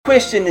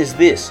question is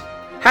this: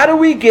 how do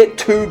we get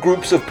two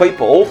groups of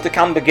people to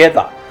come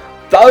together?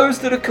 Those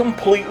that are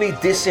completely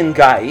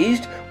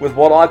disengaged with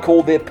what I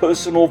call their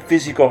personal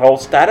physical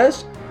health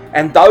status,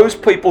 and those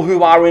people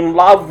who are in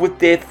love with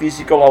their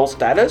physical health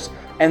status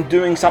and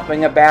doing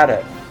something about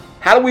it.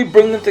 How do we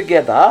bring them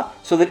together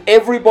so that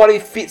everybody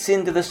fits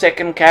into the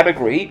second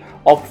category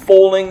of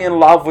falling in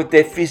love with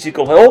their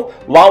physical health,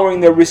 lowering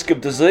their risk of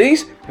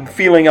disease, and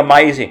feeling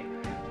amazing?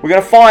 We're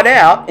going to find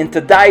out in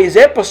today's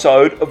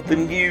episode of the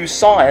New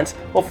Science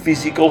of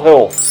Physical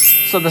Health.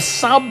 So the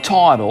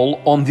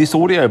subtitle on this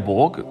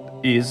audiobook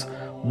is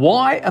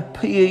Why a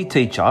PE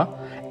Teacher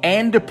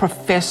and a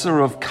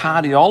Professor of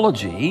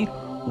Cardiology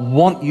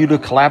Want You to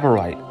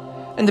Collaborate.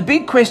 And the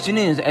big question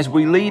is, as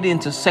we lead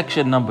into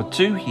section number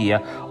 2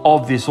 here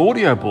of this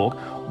audiobook,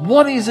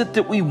 what is it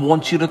that we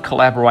want you to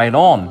collaborate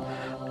on?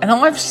 And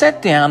I've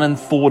sat down and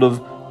thought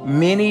of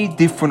many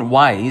different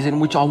ways in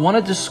which I want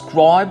to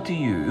describe to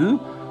you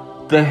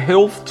the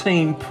health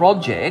team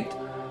project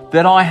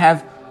that I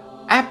have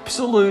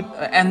absolute,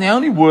 and the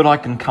only word I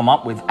can come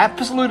up with,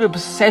 absolute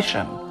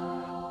obsession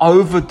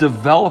over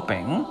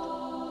developing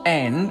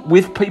and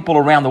with people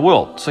around the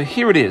world. So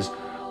here it is.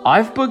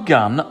 I've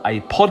begun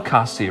a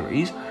podcast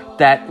series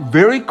that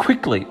very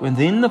quickly,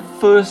 within the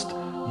first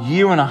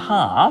year and a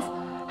half,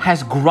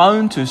 has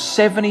grown to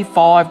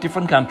 75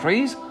 different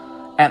countries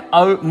and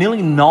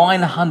nearly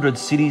 900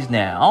 cities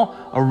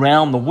now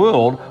around the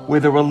world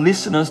where there are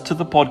listeners to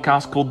the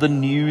podcast called The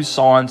New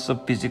Science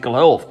of Physical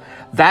Health.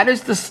 That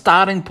is the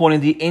starting point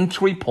and the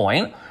entry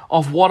point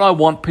of what I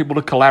want people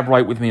to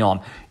collaborate with me on.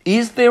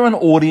 Is there an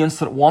audience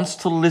that wants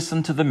to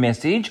listen to the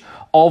message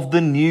of the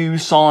New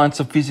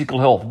Science of Physical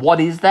Health? What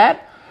is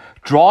that?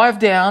 Drive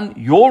down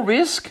your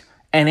risk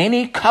and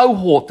any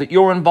cohort that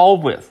you're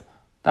involved with.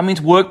 That means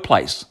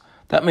workplace.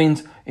 That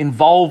means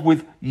involved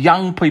with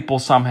young people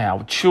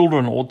somehow,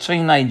 children or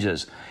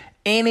teenagers.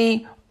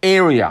 Any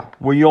area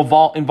where you're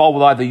involved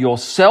with either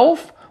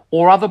yourself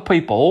or other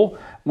people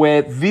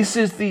where this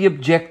is the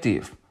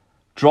objective.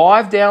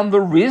 Drive down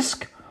the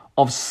risk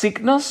of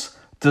sickness,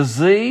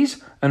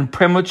 disease, and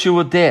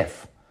premature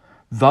death.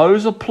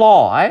 Those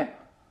apply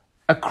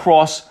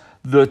across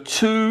the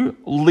two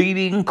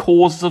leading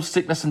causes of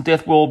sickness and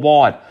death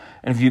worldwide.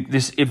 And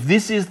if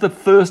this is the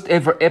first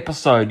ever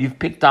episode you've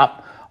picked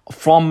up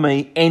from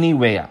me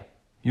anywhere,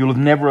 you'll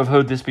never have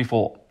heard this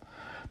before.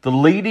 The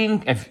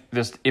leading, if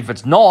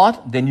it's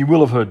not, then you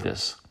will have heard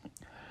this.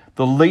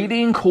 The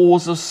leading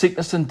cause of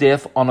sickness and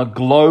death on a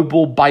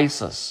global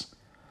basis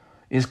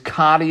is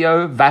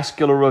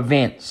cardiovascular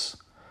events.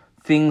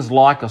 Things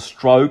like a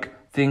stroke,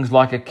 things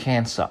like a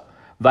cancer.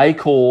 They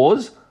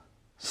cause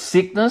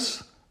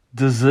sickness,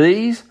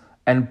 disease,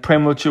 and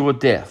premature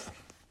death.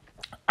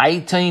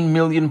 18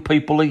 million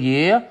people a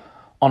year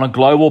on a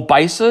global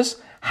basis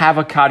have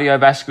a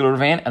cardiovascular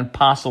event and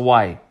pass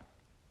away.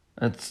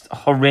 It's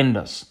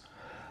horrendous.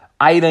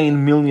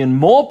 18 million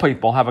more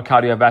people have a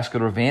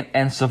cardiovascular event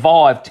and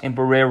survive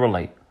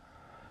temporarily.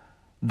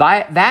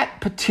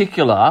 That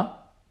particular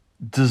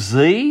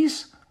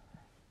disease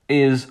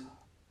is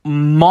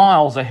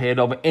miles ahead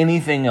of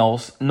anything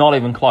else, not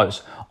even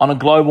close. On a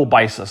global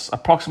basis,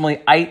 approximately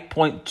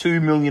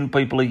 8.2 million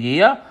people a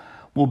year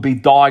will be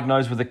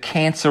diagnosed with a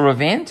cancer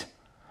event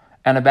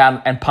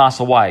and pass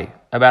away.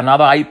 About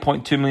another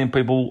 8.2 million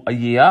people a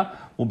year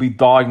will be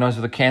diagnosed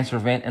with a cancer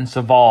event and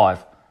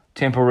survive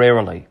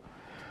temporarily.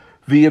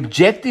 The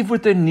objective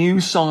with the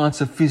New Science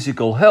of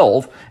Physical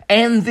Health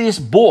and this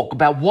book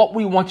about what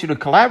we want you to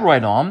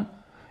collaborate on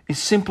is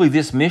simply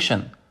this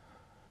mission.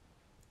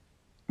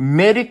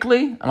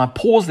 Medically, and I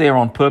pause there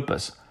on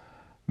purpose,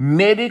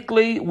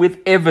 medically with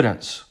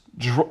evidence,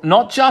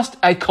 not just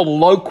a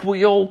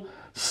colloquial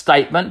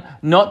statement,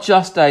 not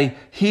just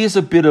here's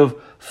a bit of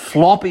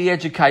floppy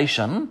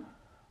education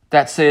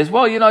that says,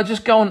 well,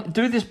 just go and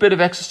do this bit of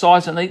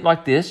exercise and eat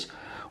like this.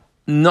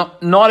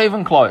 Not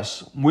even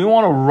close. We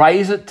want to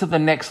raise it to the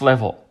next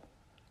level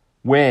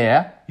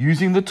where,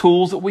 using the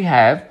tools that we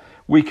have,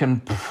 we can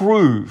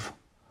prove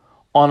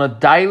on a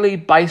daily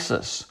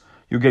basis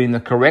you're getting the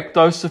correct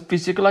dose of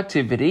physical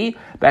activity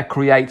that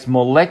creates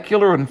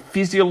molecular and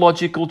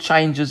physiological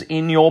changes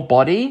in your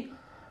body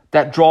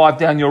that drive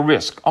down your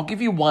risk. I'll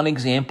give you one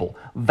example: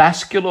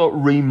 vascular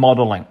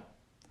remodeling.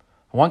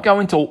 I won't go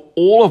into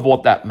all of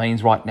what that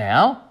means right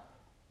now,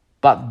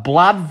 but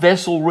blood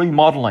vessel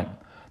remodeling.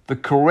 The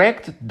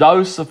correct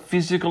dose of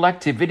physical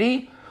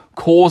activity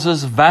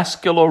causes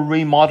vascular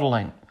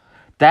remodeling.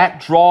 That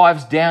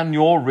drives down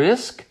your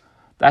risk.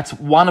 That's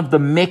one of the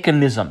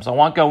mechanisms. I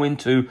won't go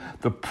into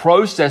the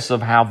process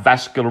of how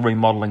vascular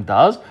remodeling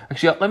does.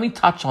 Actually, let me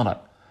touch on it.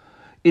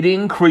 It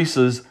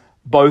increases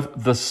both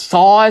the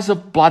size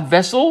of blood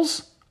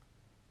vessels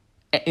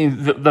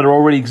that are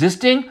already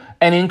existing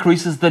and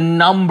increases the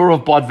number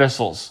of blood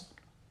vessels.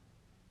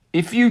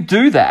 If you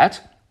do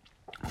that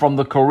from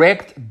the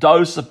correct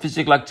dose of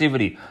physical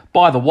activity,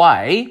 by the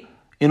way,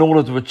 in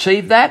order to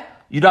achieve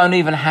that, you don't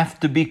even have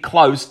to be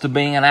close to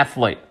being an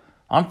athlete.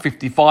 I'm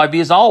 55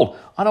 years old.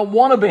 I don't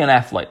want to be an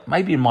athlete.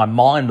 Maybe in my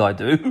mind I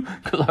do,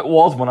 because I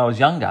was when I was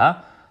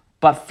younger.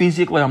 but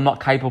physically I'm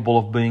not capable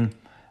of being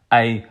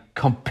a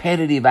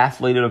competitive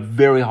athlete at a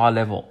very high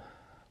level.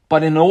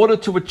 But in order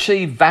to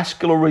achieve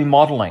vascular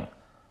remodeling,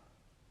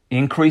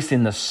 increase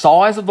in the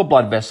size of the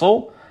blood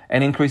vessel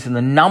and increase in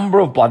the number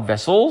of blood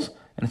vessels,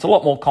 and it's a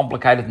lot more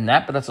complicated than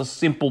that, but that's a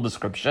simple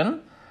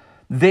description,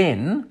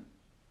 then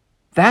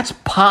that's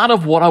part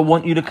of what I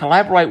want you to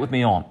collaborate with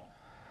me on.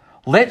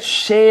 Let's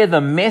share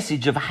the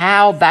message of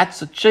how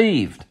that's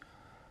achieved.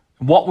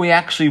 What we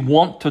actually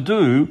want to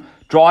do,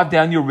 drive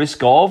down your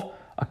risk of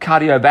a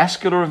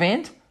cardiovascular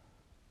event,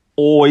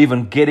 or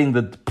even getting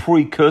the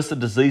precursor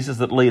diseases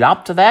that lead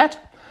up to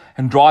that,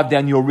 and drive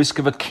down your risk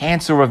of a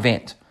cancer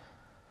event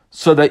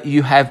so that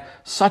you have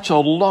such a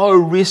low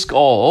risk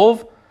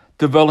of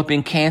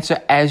developing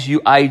cancer as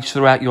you age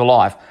throughout your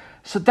life.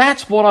 So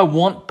that's what I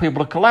want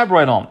people to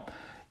collaborate on.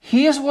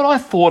 Here's what I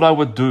thought I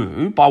would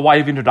do by way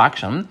of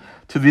introduction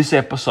to this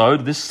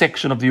episode, this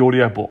section of the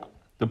audiobook,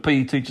 the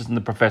PE teachers and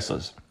the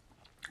professors,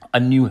 a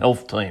new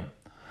health team.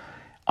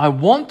 I'm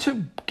going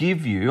to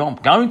give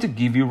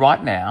you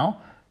right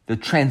now, the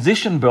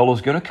transition bell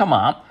is going to come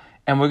up,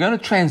 and we're going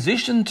to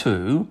transition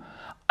to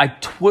a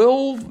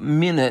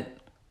 12-minute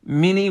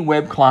mini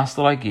web class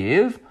that I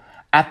give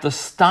at the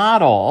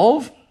start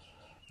of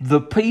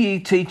the PE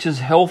Teachers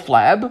Health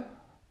Lab,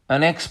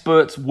 an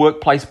expert's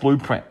workplace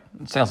blueprint.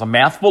 It sounds a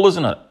mouthful,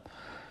 isn't it?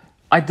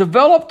 I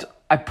developed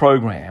a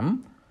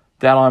program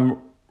that I'm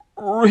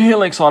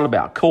really excited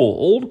about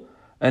called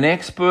an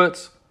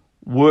expert's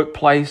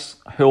workplace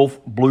health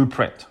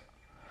blueprint.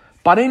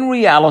 But in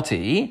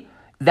reality,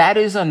 that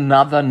is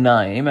another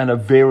name and a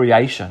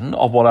variation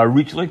of what I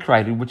originally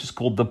created, which is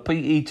called the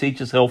PE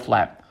Teachers Health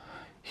Lab.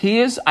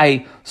 Here's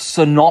a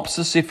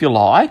synopsis, if you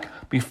like,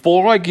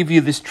 before I give you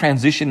this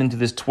transition into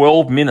this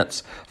 12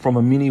 minutes from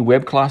a mini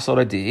web class that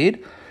I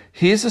did.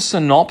 Here's a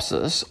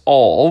synopsis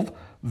of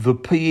the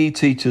PE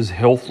Teachers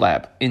Health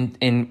Lab.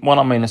 In when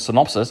I mean a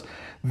synopsis,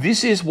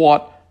 this is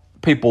what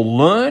people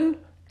learn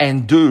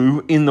and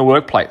do in the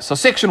workplace. So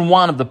section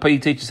 1 of the PE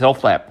Teachers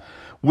Health Lab,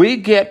 we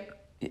get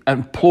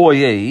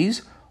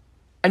employees,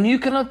 and you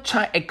can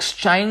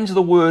exchange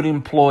the word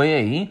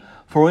employee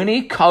for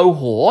any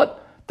cohort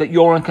that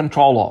you're in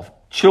control of.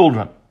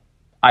 Children,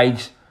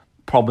 aged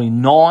probably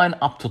 9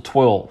 up to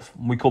 12.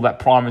 We call that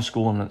primary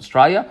school in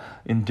Australia.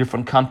 In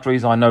different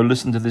countries, I know,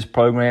 listen to this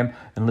program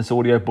and this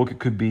audiobook, it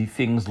could be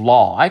things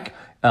like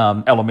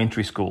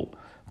elementary school.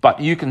 But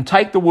you can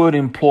take the word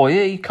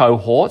employee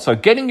cohort, so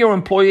getting your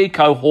employee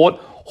cohort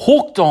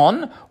hooked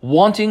on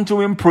wanting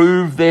to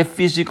improve their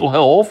physical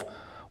health,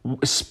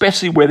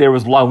 especially where there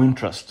is low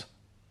interest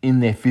in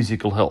their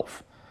physical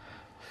health.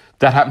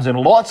 That happens in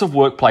lots of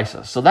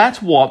workplaces. So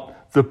that's what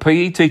the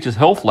PE Teachers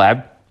Health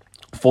Lab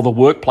for the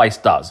workplace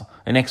does,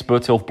 an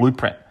expert's health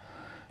blueprint.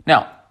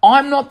 Now,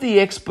 I'm not the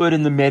expert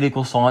in the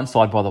medical science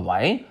side, by the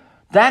way.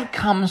 That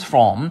comes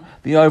from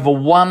the over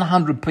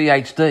 100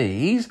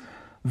 PhDs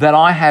that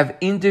I have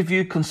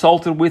interviewed,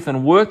 consulted with,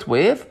 and worked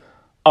with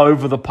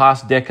over the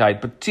past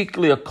decade,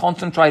 particularly a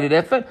concentrated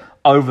effort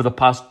over the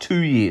past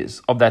 2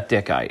 years of that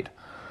decade.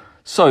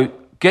 So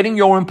getting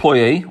your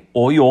employee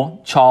or your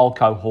child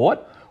cohort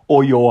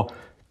or your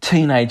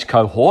teenage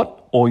cohort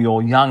or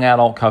your young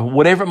adult cohort,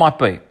 whatever it might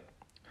be.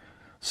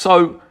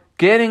 So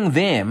getting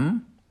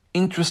them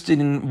interested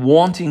in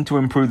wanting to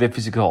improve their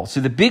physical health.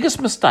 So the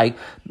biggest mistake,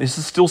 this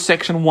is still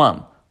section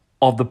 1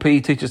 of the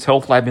PE Teachers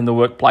Health Lab in the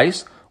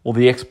workplace or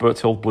the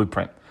Experts Health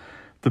Blueprint.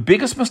 The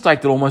biggest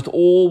mistake that almost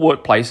all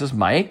workplaces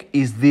make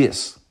is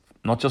this,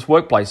 not just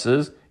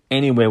workplaces,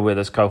 anywhere where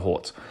there's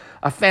cohorts.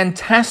 A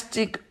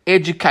fantastic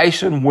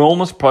education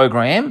wellness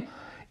program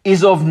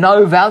is of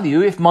no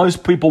value if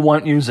most people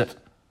won't use it.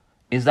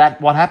 Is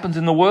that what happens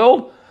in the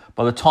world?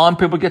 By the time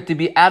people get to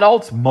be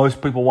adults,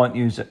 most people won't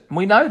use it. And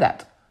we know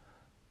that.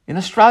 In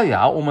Australia,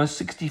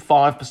 almost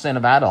 65%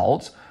 of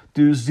adults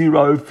do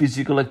 0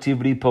 physical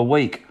activity per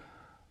week.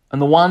 And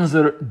the ones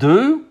that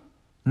do,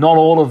 not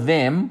all of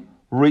them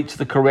reach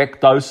the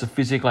correct dose of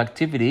physical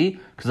activity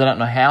because they don't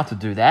know how to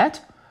do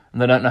that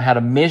and they don't know how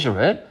to measure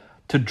it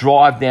to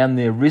drive down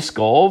their risk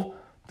of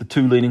the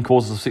 2 leading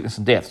causes of sickness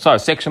and death. So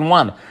section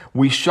 1,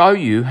 we show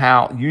you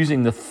how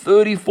using the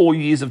 34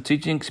 years of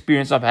teaching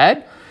experience I've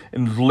had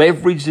and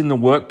leveraged in the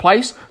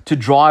workplace to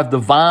drive the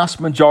vast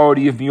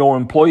majority of your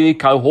employee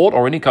cohort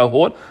or any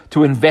cohort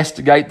to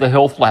investigate the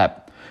health lab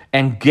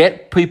and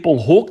get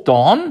people hooked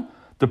on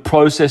the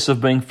process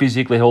of being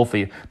physically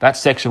healthy. That's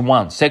section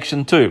 1.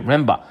 Section 2,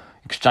 remember,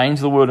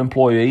 exchange the word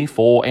employee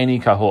for any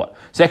cohort.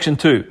 Section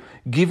 2,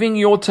 giving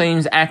your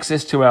teams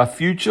access to our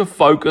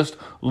future-focused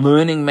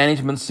learning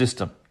management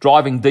system,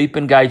 driving deep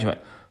engagement.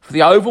 For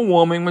the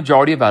overwhelming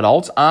majority of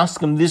adults, ask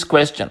them this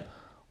question.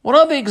 What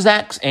are the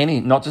exact,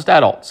 not just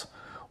adults,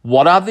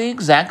 what are the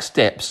exact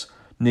steps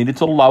needed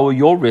to lower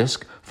your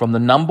risk from the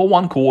number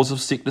 1 cause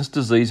of sickness,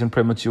 disease, and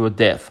premature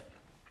death?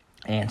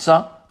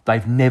 Answer,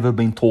 they've never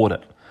been taught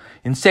it.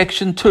 In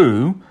section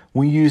 2,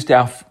 we use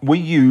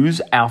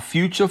our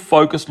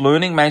future-focused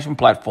learning management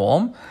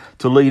platform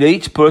to lead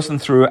each person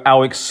through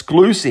our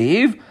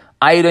exclusive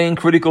 18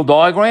 critical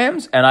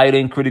diagrams and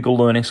 18 critical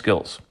learning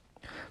skills.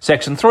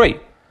 Section 3,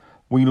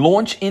 we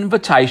launch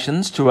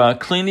invitations to our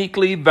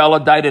clinically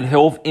validated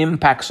health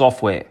impact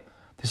software.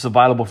 This is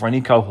available for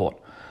any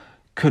cohort.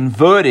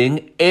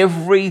 Converting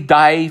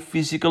everyday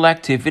physical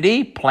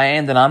activity,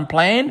 planned and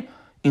unplanned,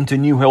 into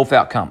new health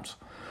outcomes.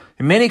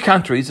 In many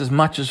countries, as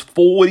much as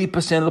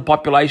 40% of the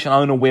population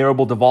own a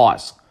wearable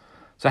device.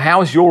 So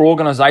how is your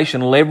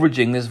organization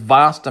leveraging this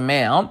vast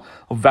amount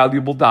of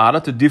valuable data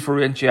to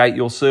differentiate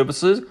your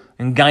services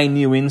and gain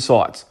new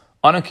insights?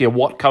 I don't care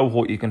what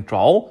cohort you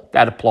control,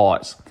 that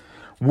applies.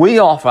 We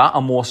offer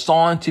a more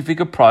scientific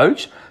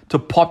approach to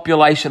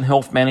population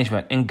health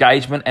management,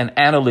 engagement, and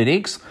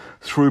analytics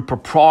through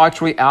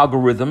proprietary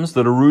algorithms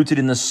that are rooted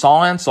in the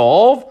science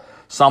of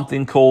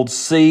something called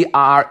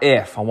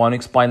CRF. I won't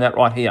explain that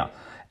right here.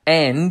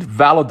 And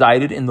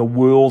validated in the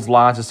world's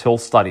largest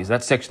health studies.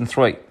 That's section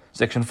 3.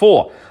 Section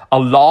 4, a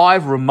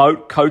live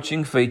remote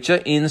coaching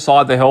feature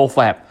inside the health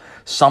lab.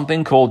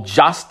 Something called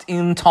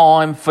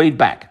just-in-time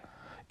feedback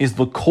is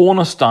the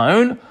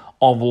cornerstone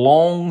of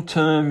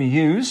long-term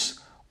use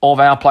of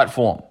our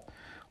platform.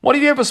 What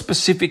if you have a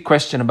specific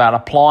question about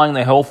applying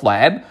the health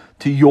lab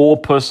to your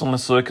personal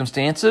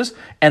circumstances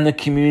and the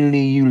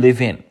community you live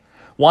in?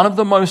 One of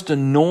the most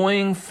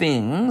annoying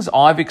things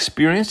I've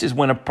experienced is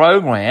when a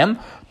program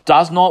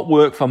does not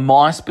work for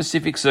my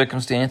specific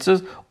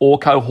circumstances or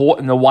cohort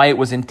in the way it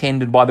was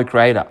intended by the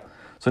creator.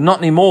 So not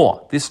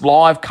anymore. This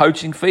live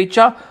coaching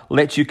feature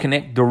lets you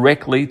connect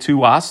directly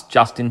to us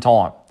just in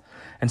time.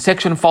 And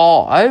section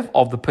 5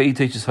 of the PE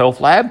Teachers Health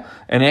Lab,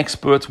 an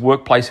expert's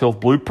workplace health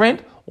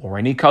blueprint, or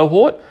any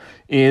cohort,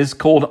 is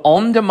called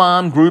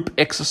on-demand group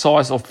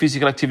exercise of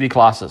physical activity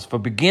classes for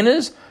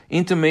beginners,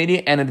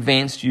 intermediate, and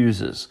advanced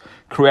users,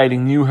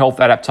 creating new health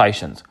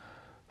adaptations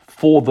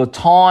for the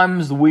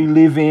times we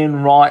live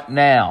in right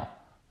now.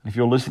 If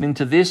you're listening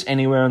to this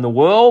anywhere in the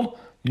world,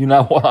 you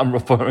know what I'm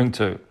referring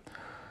to.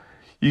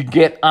 You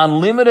get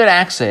unlimited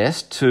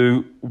access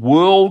to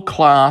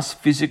world-class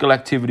physical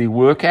activity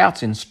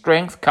workouts in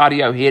strength,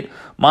 cardio HIIT,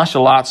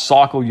 martial arts,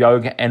 cycle,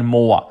 yoga, and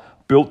more,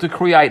 built to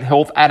create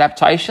health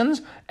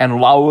adaptations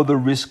and lower the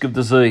risk of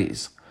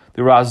disease.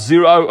 There are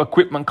 0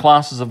 equipment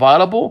classes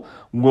available,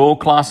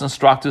 world-class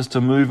instructors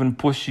to move and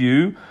push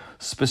you,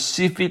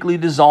 specifically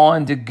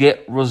designed to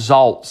get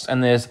results.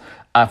 And there's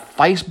a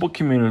Facebook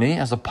community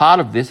as a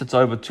part of this. It's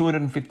over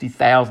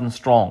 250,000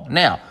 strong.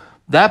 Now,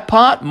 that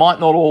part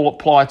might not all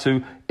apply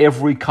to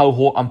every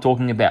cohort I'm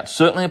talking about.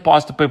 Certainly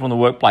applies to people in the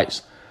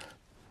workplace.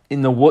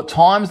 In the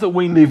times that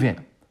we live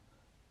in,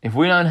 if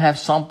we don't have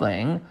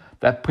something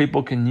that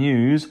people can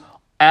use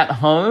at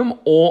home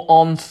or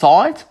on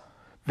site,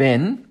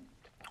 then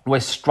we're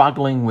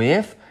struggling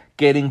with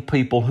getting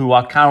people who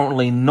are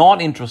currently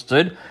not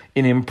interested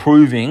in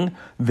improving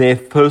their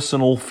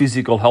personal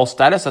physical health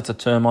status. That's a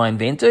term I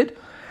invented.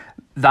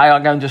 They are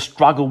going to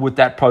struggle with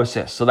that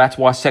process. So that's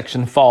why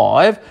section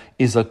 5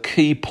 is a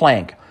key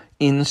plank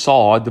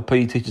inside the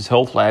PE Teachers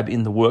Health Lab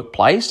in the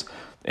workplace,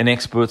 an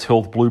expert's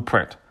health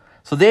blueprint.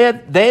 So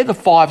they're the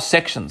 5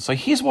 sections. So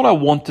here's what I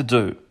want to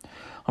do.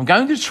 I'm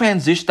going to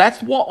transition.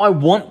 That's what I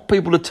want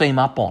people to team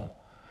up on.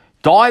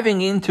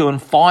 Diving into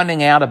and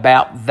finding out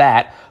about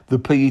that, the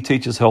PE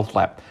Teachers Health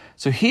Lab.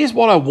 So here's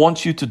what I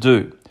want you to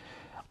do.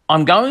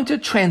 I'm going to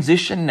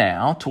transition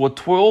now to a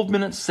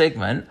 12-minute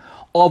segment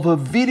of a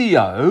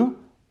video.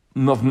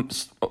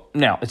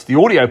 Now, it's the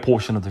audio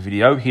portion of the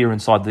video here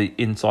inside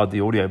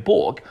the audio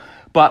book,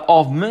 but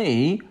of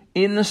me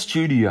in the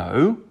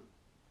studio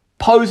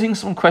posing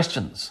some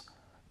questions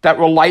that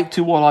relate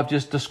to what I've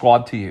just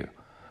described to you.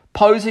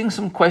 Posing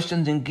some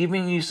questions and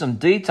giving you some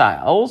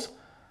details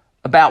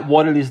about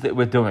what it is that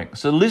we're doing.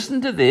 So listen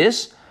to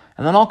this,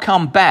 and then I'll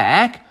come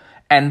back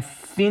and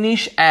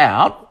finish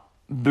out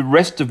the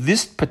rest of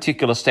this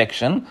particular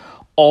section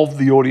of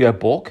the audio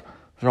book.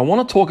 And I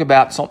want to talk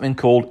about something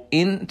called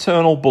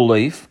internal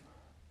belief,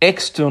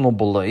 external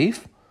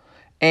belief,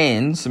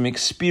 and some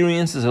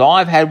experiences that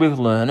I've had with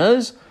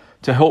learners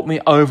to help me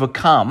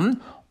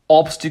overcome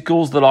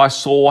obstacles that I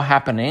saw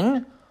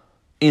happening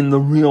in the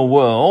real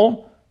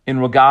world in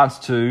regards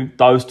to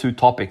those 2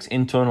 topics,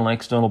 internal and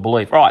external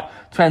belief. All right,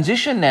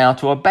 transition now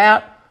to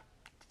about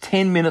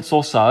 10 minutes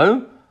or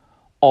so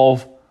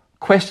of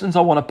questions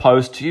I want to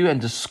pose to you and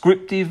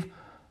descriptive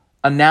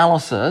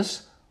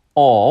analysis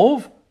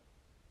of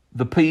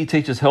the PE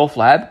Teachers Health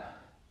Lab,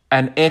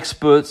 an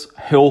expert's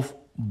health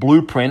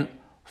blueprint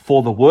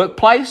for the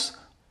workplace,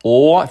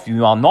 or if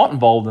you are not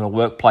involved in a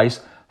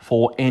workplace,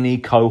 for any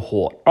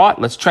cohort. All right,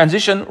 let's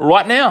transition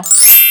right now.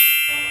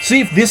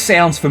 See if this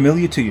sounds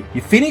familiar to you.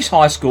 You finish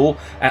high school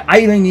at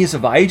 18 years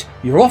of age,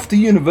 you're off to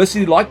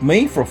university like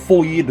me for a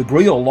 4-year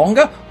degree or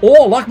longer,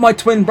 or like my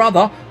twin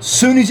brother,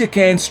 soon as you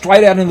can,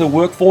 straight out into the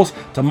workforce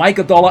to make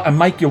a dollar and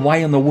make your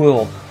way in the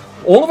world.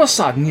 All of a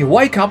sudden, you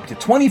wake up, you're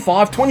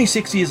 25,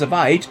 26 years of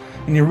age,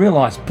 and you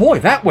realize, boy,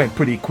 that went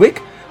pretty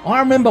quick. I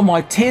remember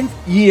my 10th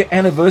year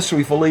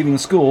anniversary for leaving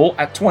school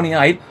at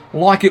 28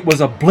 like it was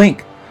a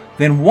blink.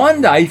 Then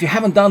one day, if you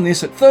haven't done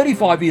this at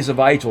 35 years of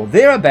age or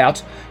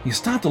thereabouts, you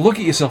start to look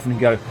at yourself and you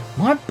go,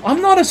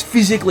 I'm not as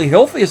physically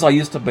healthy as I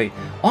used to be.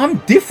 I'm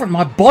different.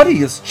 My body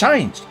has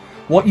changed.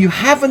 What you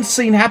haven't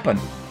seen happen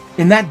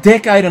in that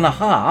decade and a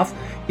half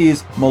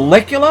is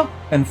molecular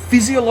and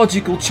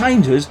physiological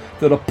changes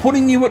that are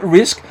putting you at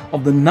risk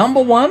of the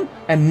number 1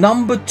 and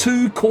number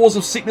 2 cause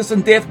of sickness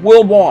and death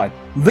worldwide.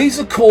 These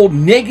are called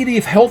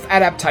negative health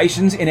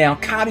adaptations in our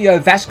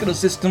cardiovascular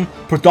system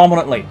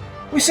predominantly.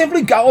 We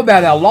simply go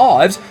about our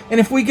lives, and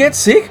if we get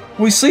sick,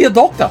 we see a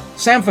doctor.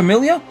 Sound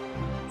familiar?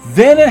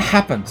 Then it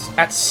happens.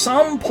 At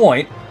some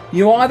point,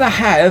 you either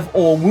have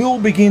or will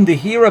begin to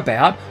hear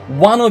about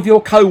one of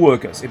your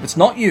co-workers, if it's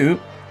not you,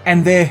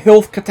 and their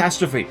health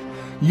catastrophe.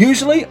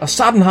 Usually a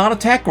sudden heart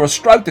attack or a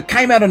stroke that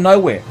came out of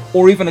nowhere,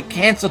 or even a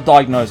cancer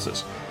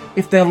diagnosis.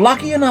 If they're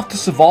lucky enough to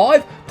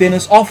survive, then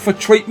it's off for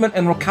treatment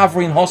and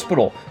recovery in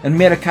hospital and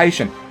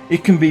medication.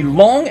 It can be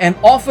long, and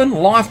often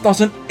life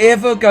doesn't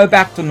ever go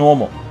back to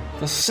normal.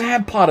 The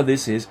sad part of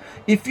this is,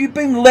 if you've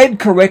been led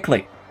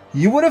correctly,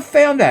 you would have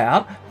found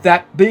out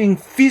that being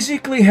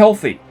physically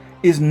healthy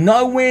is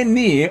nowhere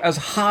near as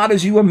hard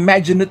as you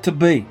imagine it to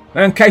be.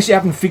 Now, in case you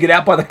haven't figured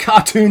out by the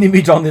cartoon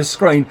image on this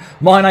screen,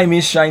 my name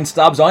is Shane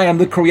Stubbs. I am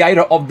the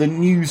creator of the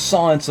new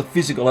science of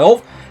physical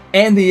health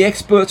and the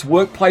Experts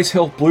Workplace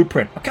Health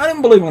Blueprint. I can't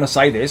even believe I'm going to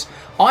say this.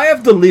 I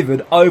have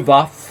delivered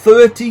over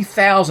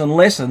 30,000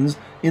 lessons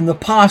in the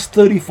past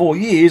 34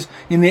 years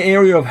in the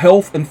area of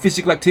health and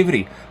physical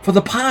activity. For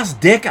the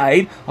past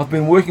decade, I've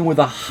been working with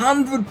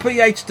 100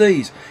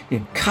 PhDs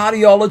in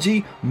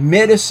cardiology,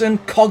 medicine,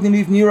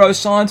 cognitive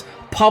neuroscience,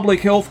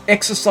 public health,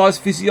 exercise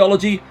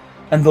physiology,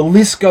 and the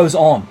list goes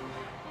on.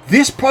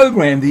 This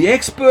program, the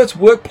Experts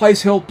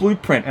Workplace Health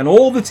Blueprint, and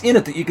all that's in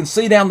it that you can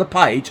see down the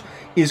page,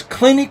 is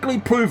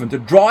clinically proven to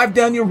drive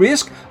down your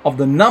risk of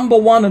the number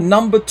 1 and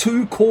number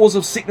 2 cause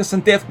of sickness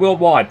and death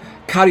worldwide,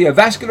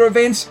 cardiovascular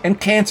events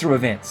and cancer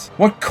events.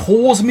 What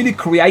caused me to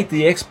create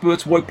the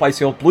Experts Workplace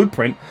Health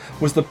Blueprint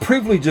was the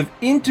privilege of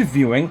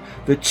interviewing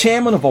the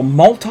chairman of a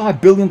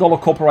multi-billion-dollar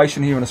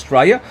corporation here in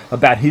Australia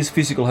about his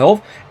physical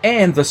health,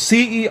 and the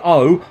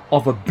CEO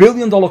of a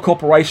billion-dollar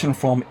corporation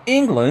from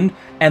England,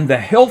 and the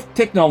health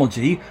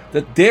technology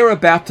that they're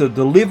about to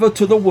deliver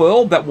to the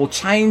world that will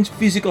change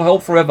physical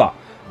health forever.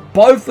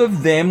 Both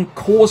of them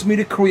caused me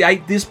to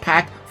create this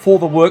pack for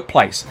the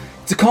workplace.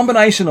 It's a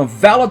combination of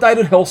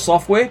validated health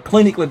software,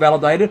 clinically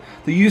validated,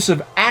 the use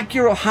of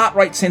accurate heart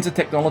rate sensor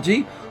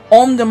technology,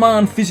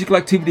 on-demand physical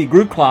activity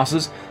group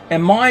classes,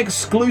 and my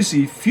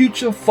exclusive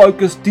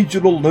future-focused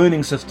digital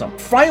learning system.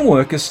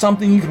 Framework is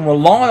something you can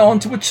rely on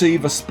to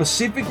achieve a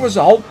specific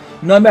result,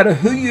 no matter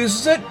who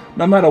uses it,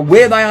 no matter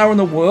where they are in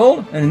the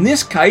world, and in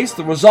this case,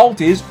 the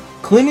result is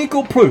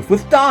clinical proof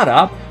with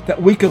data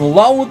that we can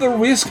lower the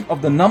risk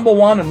of the number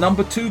 1 and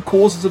number 2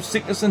 causes of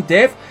sickness and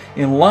death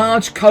in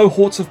large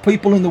cohorts of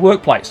people in the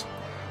workplace.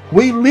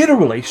 We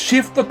literally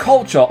shift the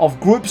culture of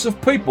groups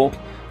of people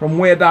from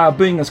where they are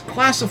being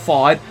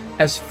classified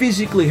as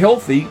physically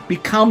healthy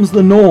becomes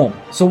the norm.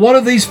 So what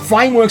are these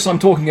frameworks I'm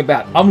talking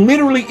about? I'm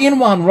literally in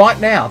one right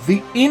now, the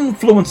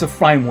influencer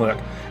framework.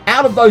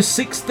 Out of those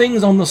 6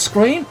 things on the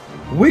screen,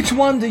 which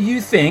one do you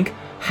think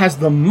has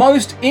the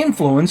most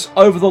influence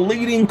over the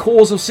leading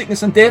cause of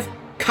sickness and death?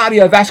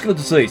 Cardiovascular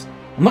disease.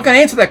 I'm not going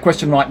to answer that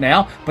question right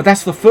now, but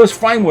that's the first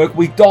framework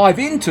we dive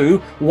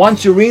into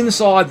once you're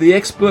inside the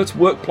Experts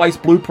Workplace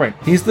Blueprint.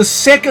 Here's the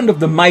second of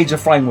the major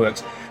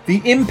frameworks,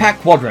 the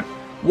impact quadrant.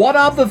 What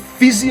are the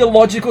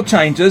physiological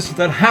changes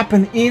that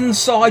happen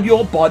inside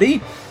your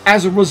body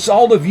as a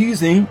result of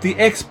using the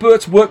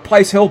Experts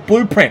Workplace Health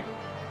Blueprint?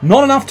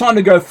 Not enough time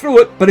to go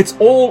through it, but it's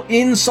all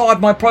inside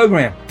my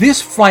program.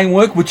 This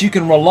framework, which you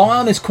can rely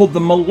on, is called the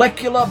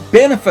Molecular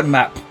Benefit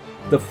Map.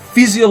 The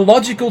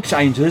physiological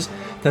changes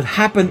that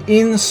happen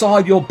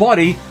inside your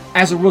body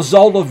as a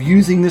result of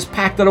using this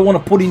pack that I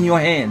want to put in your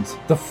hands.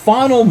 The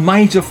final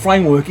major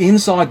framework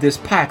inside this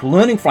pack,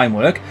 learning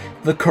framework,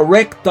 the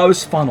correct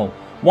dose funnel.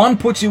 One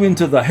puts you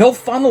into the health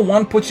funnel,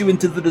 one puts you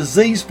into the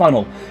disease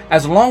funnel.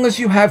 As long as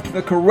you have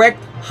the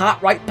correct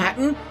heart rate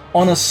pattern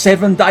on a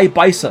 7-day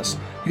basis,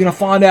 you're going to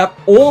find out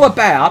all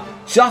about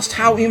just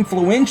how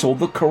influential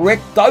the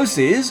correct dose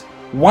is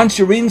once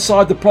you're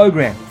inside the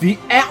program. The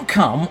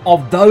outcome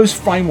of those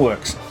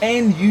frameworks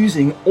and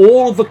using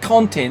all of the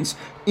contents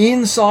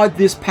inside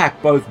this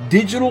pack, both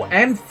digital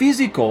and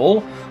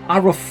physical,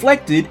 are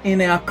reflected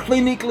in our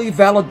clinically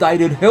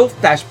validated health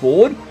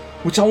dashboard,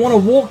 which I want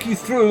to walk you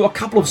through a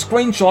couple of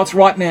screenshots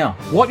right now.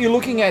 What you're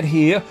looking at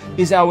here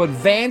is our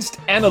advanced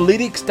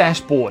analytics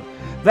dashboard.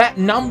 That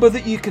number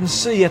that you can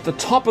see at the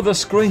top of the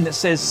screen that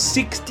says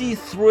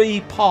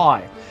 63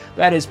 pi.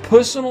 That is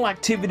Personal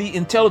Activity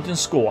Intelligence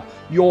Score,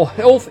 your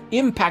health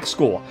impact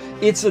score.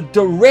 It's a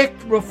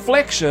direct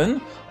reflection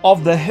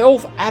of the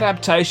health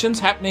adaptations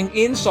happening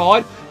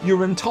inside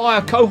your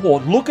entire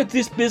cohort. Look at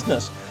this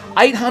business.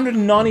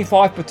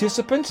 895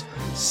 participants,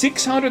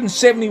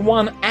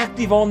 671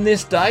 active on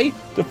this day,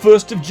 the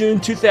 1st of June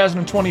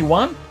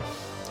 2021,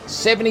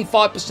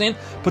 75%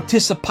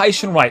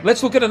 participation rate.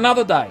 Let's look at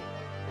another day.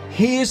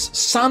 Here's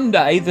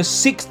Sunday, the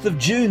 6th of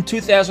June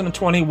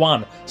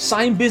 2021.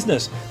 Same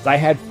business. They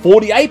had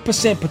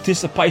 48%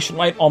 participation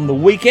rate on the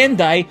weekend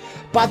day,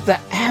 but the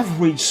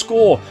average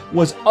score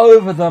was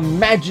over the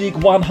magic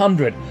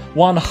 100.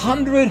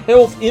 100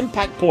 health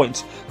impact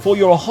points for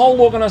your whole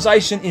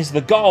organization is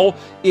the goal.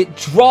 It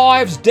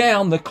drives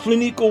down the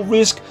clinical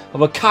risk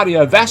of a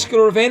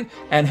cardiovascular event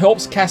and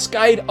helps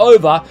cascade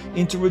over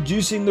into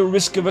reducing the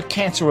risk of a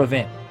cancer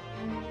event.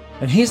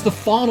 And here's the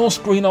final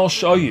screen I'll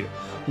show you.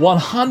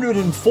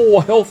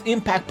 104 health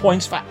impact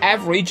points for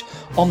average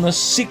on the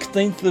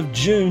 16th of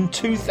June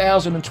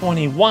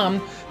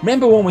 2021.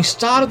 Remember when we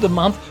started the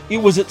month, it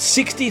was at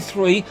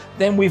 63,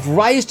 then we've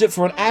raised it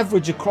for an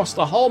average across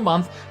the whole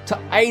month to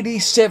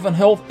 87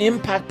 health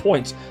impact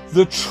points.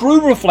 The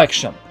true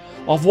reflection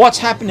of what's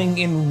happening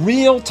in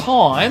real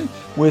time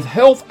with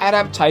health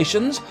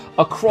adaptations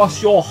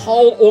across your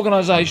whole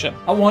organization.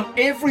 I want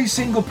every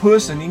single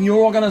person in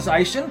your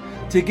organization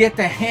to get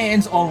their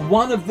hands on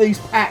one of these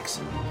packs.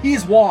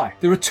 Here's why.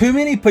 There are too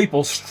many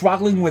people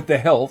struggling with their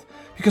health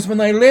because when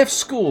they left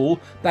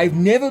school, they've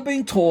never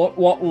been taught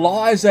what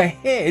lies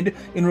ahead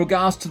in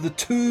regards to the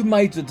two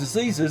major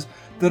diseases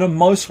that are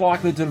most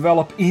likely to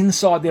develop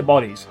inside their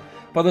bodies.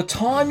 By the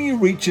time you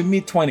reach your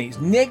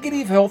mid-20s,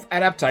 negative health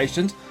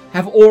adaptations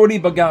have already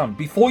begun.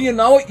 Before you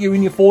know it, you're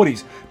in your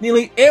 40s.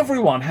 Nearly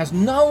everyone has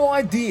no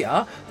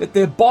idea that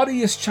their body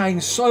has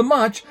changed so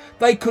much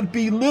they could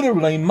be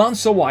literally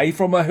months away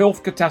from a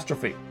health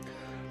catastrophe.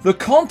 The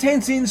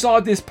contents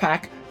inside this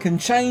pack can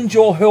change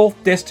your health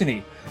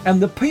destiny and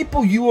the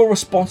people you are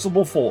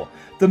responsible for.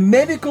 The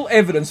medical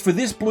evidence for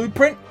this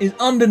blueprint is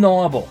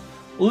undeniable.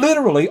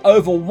 Literally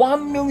over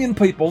 1 million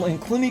people in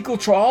clinical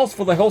trials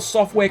for the health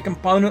software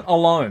component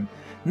alone.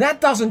 And that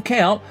doesn't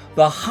count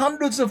the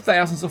hundreds of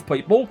thousands of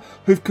people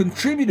who've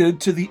contributed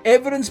to the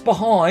evidence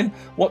behind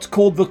what's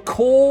called the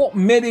core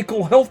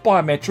medical health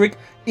biometric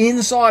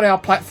inside our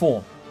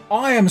platform.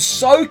 I am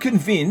so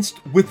convinced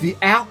with the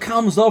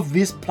outcomes of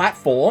this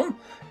platform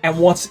and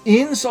what's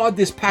inside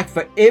this pack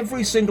for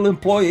every single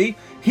employee.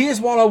 Here's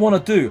what I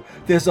want to do.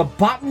 There's a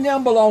button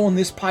down below on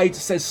this page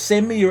that says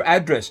send me your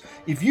address.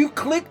 If you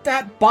click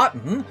that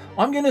button,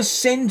 I'm going to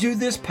send you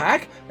this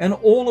pack and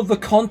all of the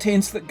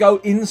contents that go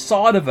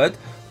inside of it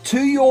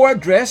to your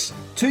address,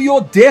 to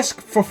your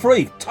desk for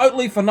free,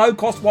 totally for no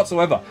cost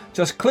whatsoever.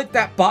 Just click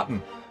that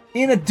button.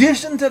 In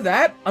addition to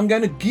that, I'm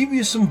going to give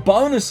you some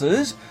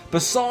bonuses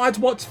besides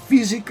what's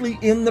physically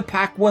in the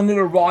pack when it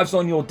arrives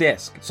on your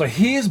desk. So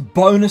here's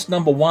bonus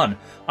number 1.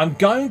 I'm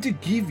going to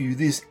give you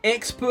this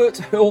Expert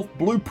Health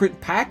Blueprint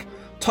pack,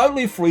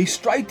 totally free,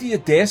 straight to your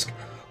desk,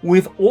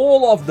 with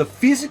all of the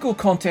physical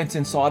contents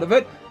inside of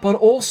it, but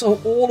also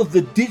all of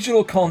the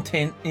digital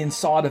content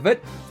inside of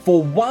it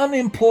for one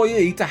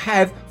employee to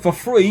have for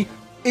free,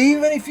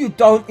 even if you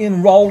don't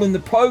enroll in the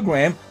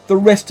program the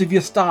rest of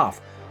your staff.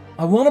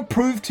 I want to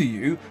prove to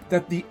you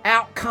that the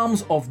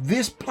outcomes of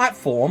this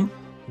platform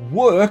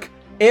work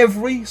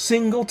every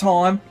single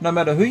time, no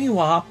matter who you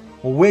are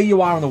or where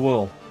you are in the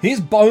world.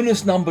 Here's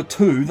bonus number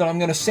 2 that I'm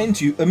going to send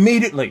to you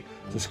immediately.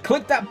 Just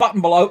click that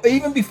button below.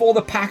 Even before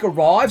the pack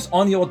arrives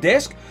on your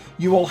desk,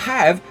 you will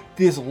have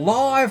this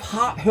live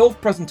heart health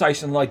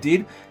presentation that I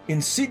did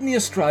in Sydney,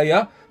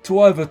 Australia,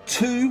 to over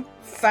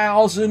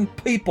 2,000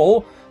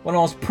 people when I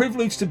was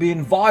privileged to be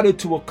invited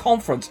to a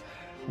conference.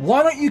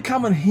 Why don't you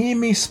come and hear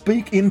me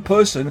speak in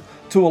person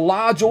to a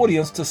large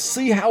audience to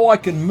see how I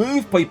can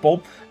move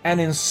people and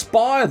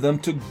inspire them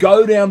to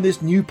go down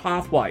this new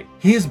pathway?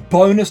 Here's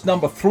bonus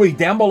number 3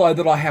 down below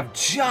that I have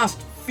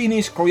just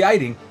finished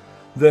creating.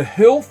 The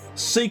Health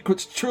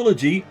Secrets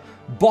Trilogy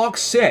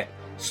box set.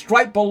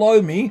 Straight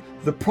below me,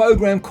 the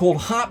program called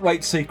Heart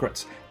Rate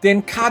Secrets,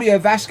 then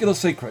Cardiovascular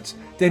Secrets,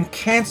 then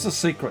Cancer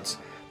Secrets.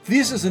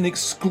 This is an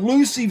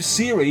exclusive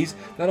series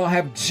that I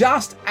have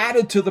just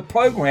added to the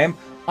program.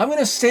 I'm going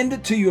to send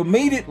it to you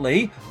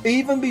immediately,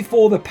 even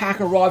before the pack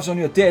arrives on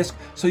your desk,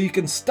 so you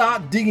can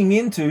start digging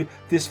into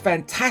this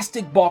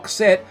fantastic box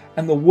set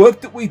and the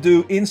work that we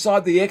do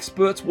inside the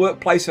Experts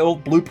Workplace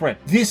Health Blueprint.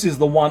 This is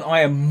the one I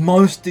am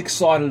most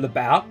excited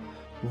about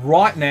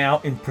right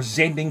now in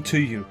presenting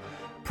to you.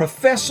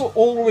 Professor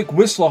Ulrich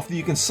Wisloff, that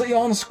you can see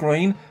on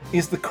screen,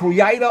 is the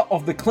creator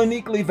of the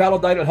clinically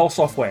validated health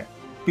software.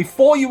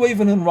 Before you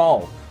even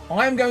enroll,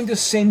 I am going to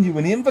send you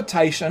an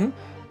invitation,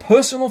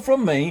 personal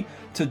from me,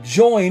 to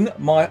join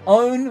my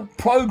own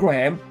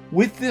program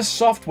with this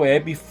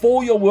software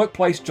before your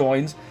workplace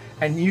joins,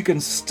 and you can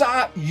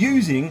start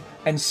using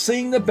and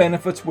seeing the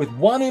benefits with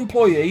one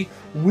employee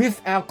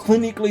with our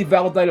clinically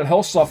validated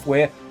health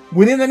software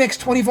within the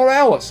next 24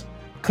 hours.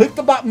 Click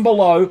the button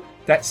below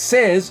that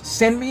says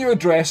send me your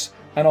address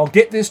and I'll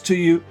get this to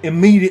you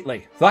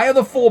immediately. They are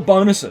the 4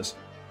 bonuses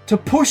to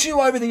push you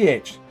over the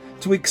edge,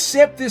 to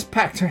accept this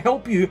pack, to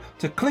help you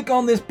to click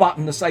on this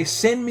button to say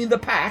send me the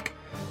pack.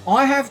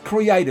 I have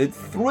created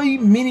 3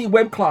 mini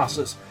web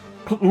classes.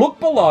 Look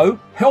below.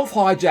 Health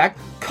Hijack,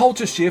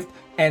 Culture Shift,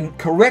 and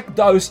Correct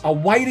Dose are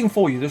waiting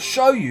for you to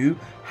show you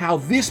how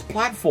this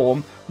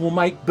platform will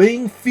make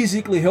being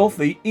physically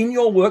healthy in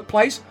your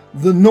workplace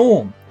the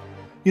norm.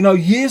 You know,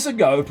 years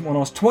ago, when I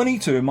was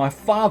 22, my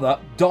father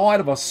died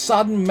of a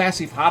sudden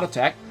massive heart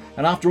attack,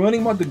 and after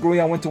earning my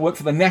degree, I went to work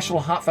for the National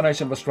Heart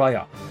Foundation of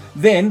Australia.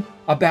 Then,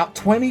 about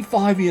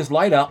 25 years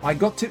later, I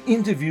got to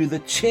interview the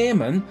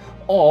chairman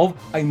of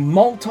a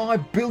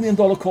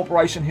multi-billion-dollar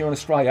corporation here in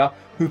Australia,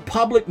 who,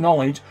 public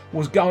knowledge,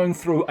 was going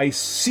through a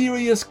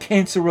serious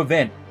cancer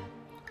event.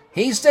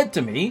 He said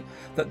to me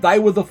that they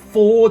were the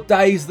 4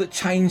 days that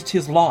changed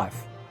his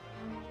life.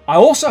 I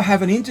also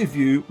have an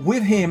interview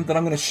with him that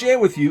I'm going to share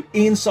with you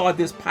inside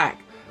this pack,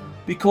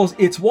 because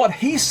it's what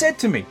he said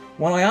to me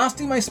when I asked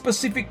him a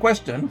specific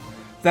question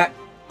that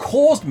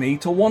caused me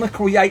to want to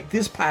create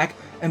this pack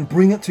and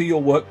bring it to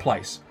your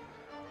workplace.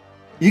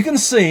 You can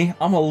see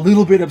I'm a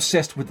little bit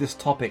obsessed with this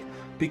topic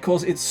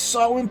because it's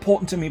so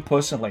important to me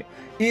personally.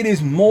 It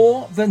is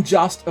more than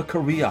just a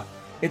career.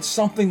 It's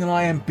something that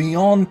I am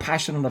beyond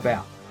passionate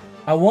about.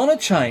 I want to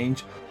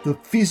change the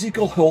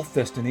physical health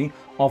destiny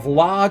of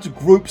large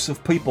groups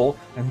of people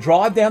and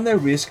drive down their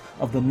risk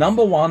of the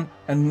number 1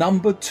 and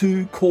number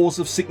 2 cause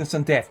of sickness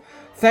and death.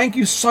 Thank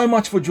you so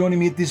much for joining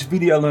me at this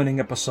video learning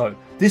episode.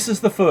 This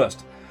is the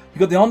first. You've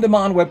got the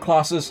on-demand web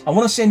classes. I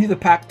want to send you the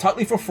pack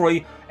totally for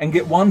free and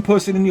get one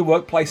person in your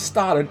workplace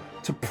started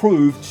to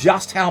prove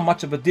just how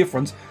much of a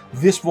difference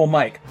this will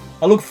make.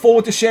 I look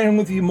forward to sharing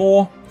with you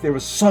more. There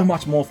is so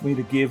much more for me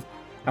to give,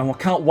 and I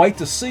can't wait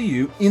to see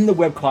you in the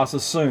web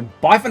classes soon.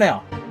 Bye for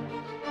now.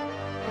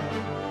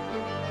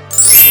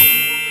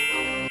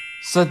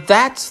 So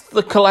that's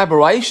the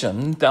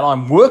collaboration that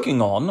I'm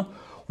working on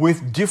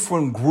with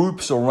different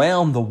groups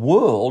around the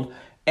world.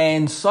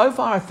 And so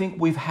far, I think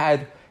we've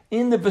had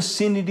in the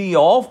vicinity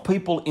of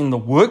people in the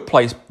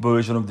workplace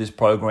version of this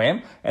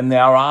program. And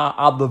there are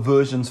other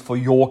versions for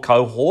your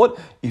cohort.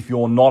 If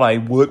you're not a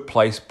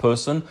workplace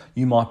person,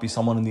 you might be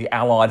someone in the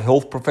allied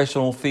health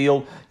professional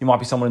field. You might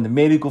be someone in the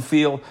medical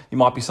field. You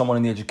might be someone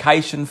in the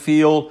education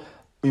field.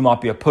 You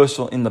might be a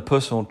person in the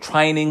personal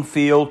training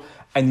field.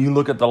 And you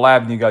look at the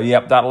lab and you go,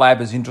 yep, that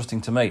lab is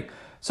interesting to me.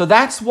 So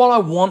that's what I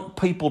want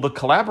people to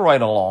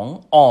collaborate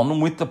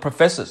on with the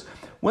professors.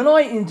 When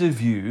I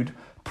interviewed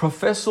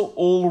Professor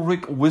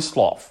Ulrich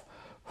Wisloff,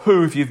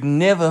 who, if you've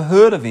never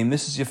heard of him,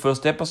 this is your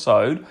first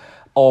episode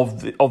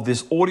of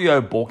this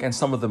audiobook and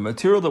some of the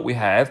material that we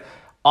have.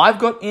 I've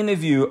got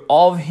interview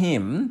of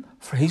him.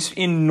 He's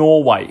in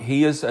Norway.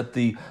 He is at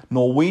the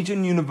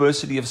Norwegian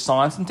University of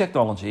Science and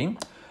Technology.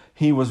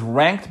 He was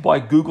ranked by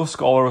Google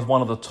Scholar as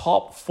one of the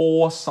top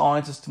 4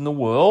 scientists in the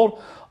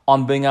world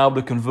on being able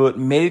to convert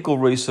medical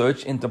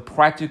research into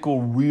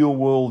practical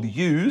real-world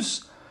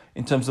use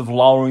in terms of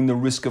lowering the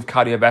risk of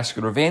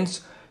cardiovascular events.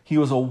 He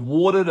was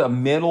awarded a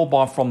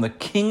medal from the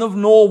King of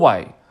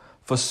Norway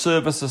for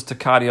services to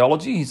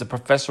cardiology. He's a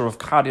professor of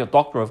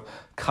doctor of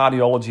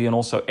cardiology and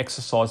also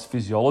exercise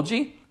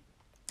physiology.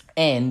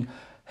 And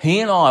he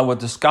and I were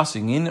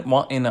discussing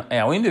in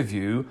our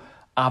interview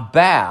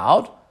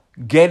about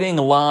getting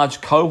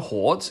large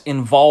cohorts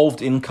involved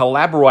in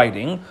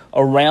collaborating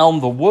around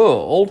the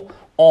world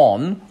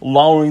on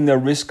lowering the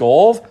risk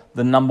of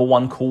the number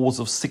 1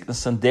 cause of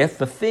sickness and death,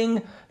 the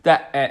thing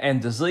that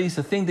and disease,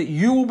 the thing that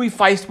you will be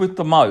faced with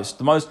the most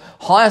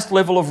highest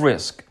level of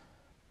risk,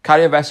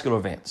 cardiovascular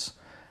events.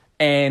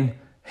 And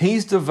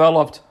he's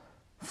developed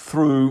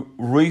through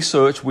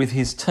research with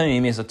his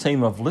team. He has a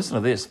team of, listen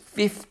to this,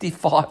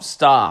 55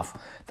 staff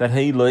that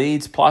he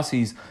leads, plus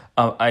he's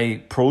a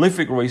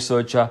prolific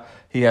researcher.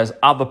 He has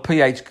other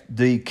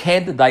PhD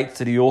candidates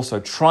that he also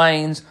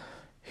trains.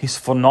 He's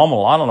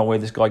phenomenal. I don't know where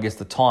this guy gets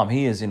the time.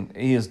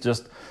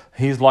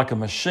 He's like a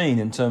machine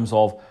in terms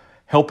of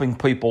helping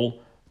people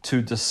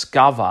to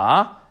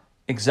discover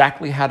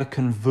exactly how to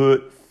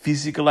convert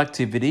physical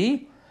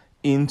activity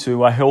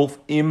into a health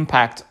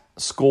impact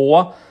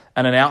score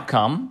and an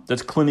outcome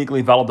that's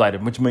clinically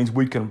validated, which means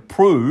we can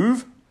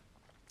prove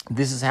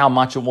this is how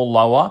much it will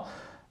lower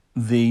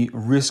the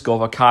risk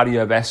of a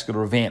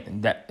cardiovascular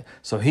event.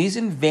 So he's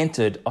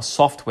invented a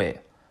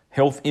software,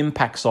 health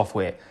impact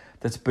software,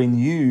 that's been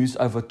used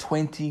over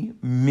 20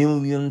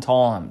 million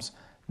times.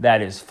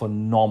 That is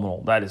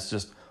phenomenal. That is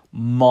just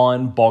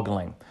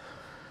mind-boggling.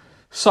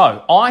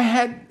 So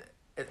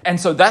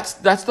that's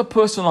the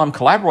person I'm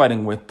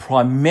collaborating with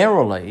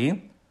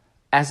primarily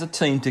as a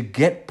team to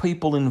get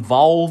people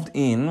involved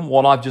in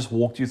what I've just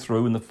walked you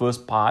through in the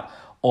first part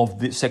of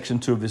this section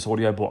 2 of this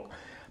audiobook.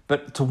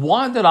 But to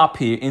wind it up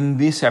here in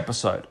this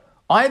episode,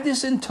 I had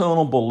this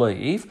internal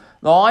belief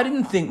that I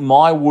didn't think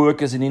my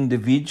work as an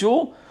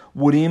individual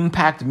would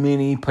impact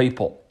many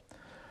people.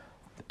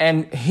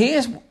 And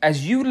here's,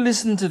 as you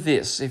listen to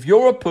this, if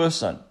you're a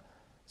person,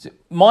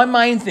 my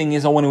main thing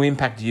is I want to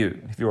impact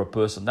you. If you're a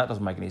person, that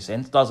doesn't make any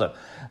sense, does it?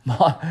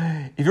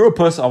 If you're a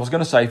person, I was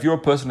going to say, if you're a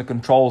person that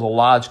controls a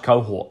large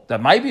cohort,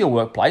 that may be a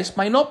workplace,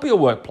 may not be a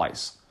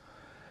workplace.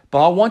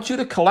 But I want you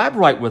to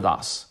collaborate with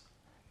us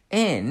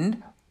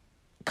and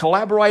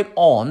collaborate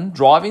on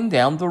driving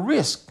down the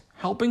risk,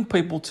 helping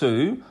people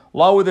to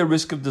lower their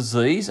risk of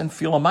disease and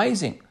feel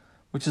amazing,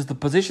 which is the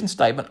position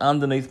statement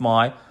underneath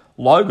my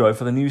logo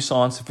for the new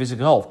Science of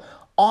Physical Health.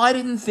 I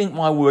didn't think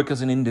my work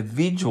as an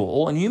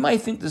individual, and you may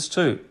think this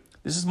too,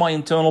 this is my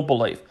internal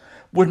belief,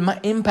 would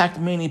impact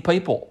many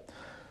people.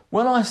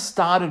 When I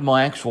started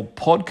my actual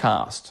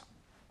podcast,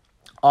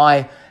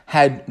 I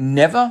had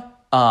never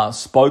I'd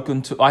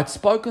spoken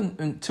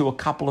to a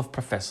couple of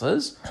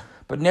professors,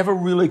 but never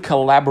really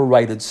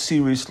collaborated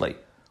seriously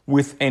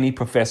with any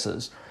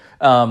professors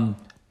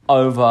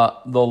over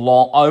the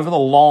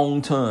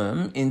long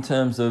term, in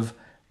terms of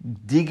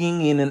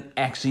digging in and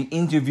actually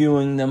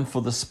interviewing them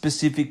for the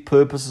specific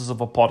purposes of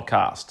a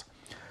podcast.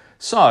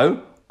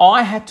 So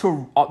I had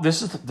to,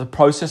 this is the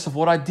process of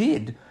what I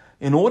did.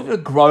 In order to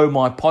grow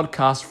my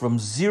podcast from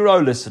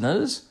 0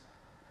 listeners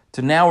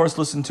to now it's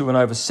listened to in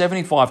over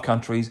 75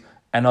 countries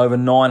and over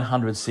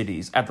 900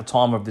 cities at the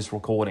time of this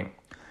recording.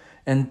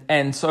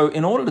 And so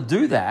in order to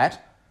do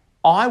that,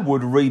 I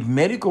would read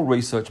medical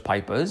research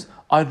papers.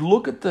 I'd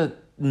look at the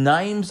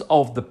names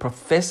of the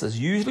professors.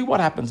 Usually what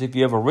happens if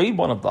you ever read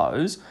one of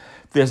those,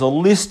 there's a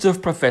list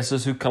of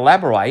professors who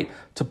collaborate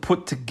to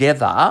put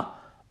together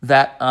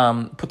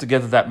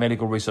that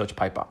medical research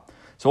paper.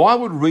 So I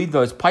would read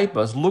those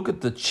papers, look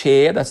at the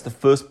chair, that's the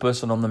first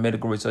person on the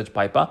medical research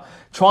paper,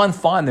 try and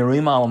find their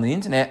email on the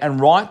internet and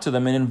write to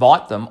them and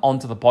invite them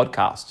onto the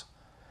podcast.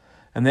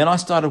 And then I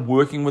started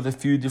working with a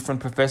few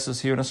different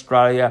professors here in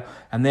Australia,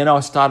 and then I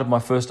started my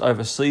first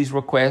overseas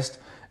request,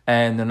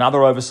 and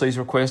another overseas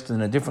request in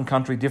a different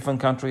country,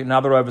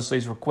 another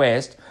overseas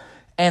request.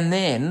 And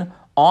then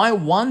I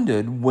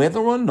wondered whether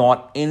or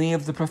not any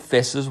of the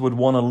professors would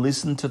want to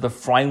listen to the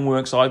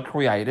frameworks I'd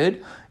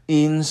created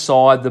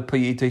inside the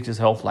PE Teachers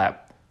Health Lab.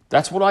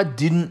 That's what I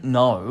didn't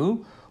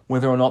know,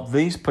 whether or not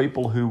these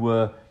people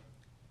who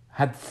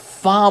had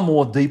far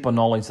more deeper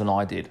knowledge than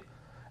I did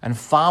and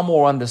far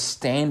more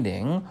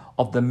understanding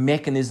of the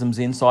mechanisms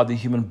inside the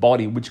human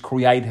body which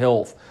create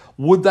health,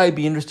 would they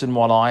be interested in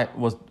what I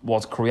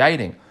was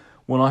creating?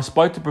 When I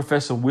spoke to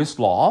Professor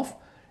Wisloff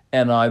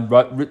and I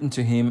written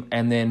to him,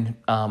 and then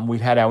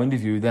we'd had our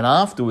interview, then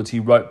afterwards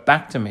he wrote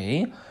back to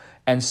me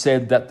and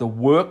said that the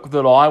work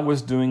that I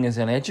was doing as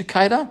an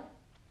educator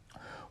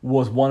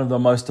was one of the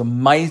most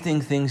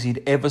amazing things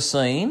he'd ever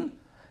seen,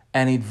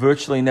 and he'd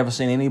virtually never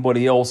seen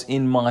anybody else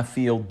in my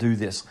field do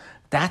this.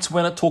 That's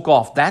when it took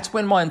off. That's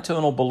when my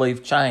internal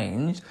belief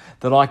changed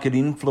that I could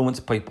influence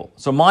people.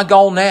 So my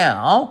goal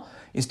now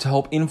is to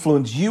help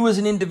influence you as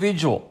an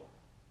individual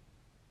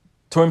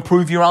to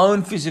improve your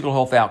own physical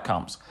health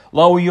outcomes,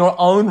 lower your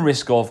own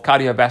risk of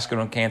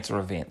cardiovascular and cancer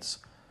events,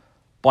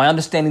 by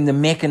understanding the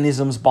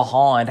mechanisms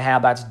behind how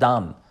that's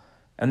done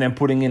and then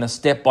putting in a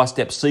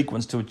step-by-step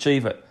sequence to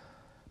achieve it.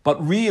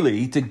 But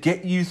really, to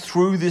get you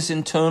through this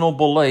internal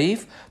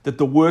belief that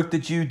the work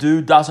that you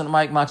do doesn't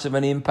make much of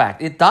an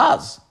impact. It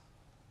does.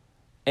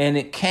 And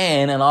it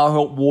can, and I'll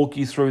help walk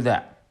you through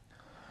that.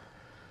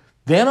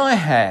 Then I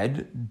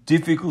had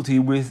difficulty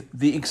with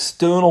the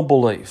external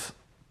belief.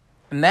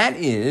 And that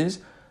is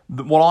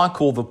what I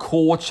call the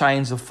core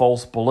chains of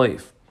false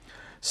belief.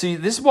 See,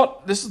 this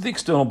is the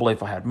external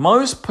belief I had.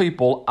 Most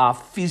people are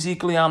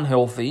physically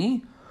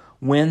unhealthy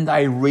when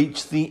they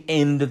reach the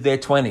end of their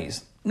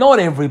 20s. Not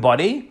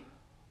everybody,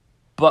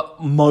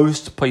 but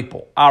most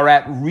people are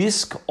at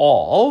risk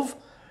of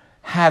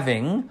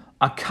having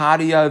a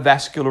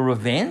cardiovascular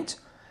event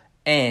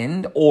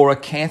or a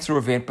cancer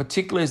event,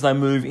 particularly as they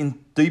move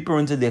deeper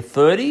into their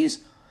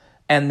 30s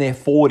and their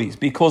 40s,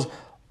 because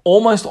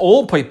almost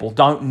all people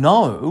don't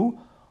know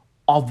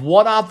of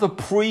what are the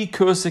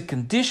precursor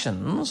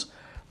conditions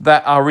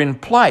that are in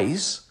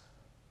place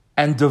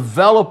and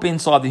develop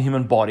inside the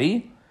human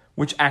body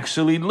which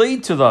actually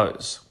lead to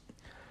those.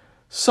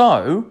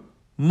 So,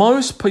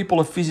 most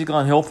people are physically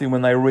unhealthy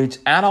when they reach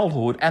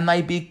adulthood, and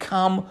they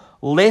become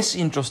less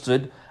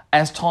interested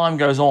as time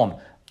goes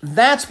on.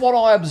 That's what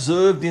I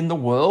observed in the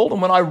world,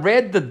 and when I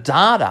read the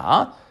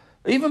data,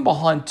 even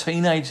behind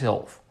teenage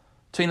health,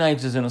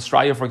 teenagers in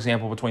Australia, for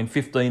example, between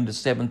 15 to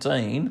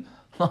 17,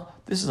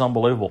 this is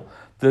unbelievable.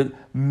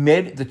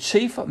 The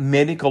chief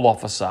medical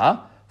officer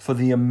for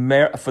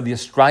the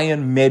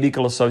Australian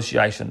Medical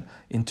Association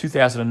in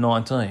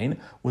 2019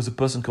 was a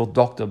person called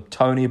Dr.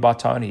 Tony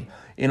Bartoni.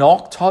 In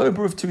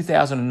October of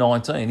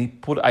 2019, he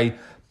put a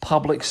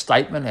public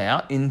statement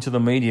out into the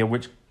media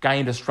which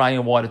gained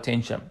Australian-wide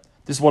attention.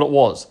 This is what it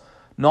was.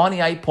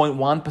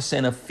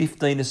 98.1% of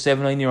 15 to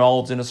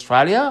 17-year-olds in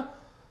Australia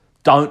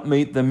don't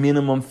meet the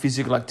minimum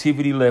physical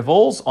activity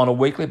levels on a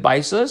weekly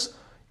basis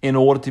in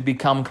order to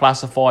become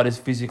classified as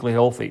physically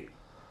healthy.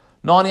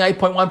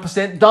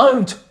 98.1%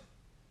 don't.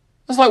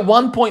 That's like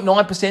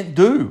 1.9%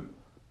 do.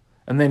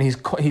 And then his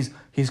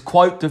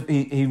quote,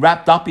 he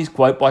wrapped up his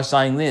quote by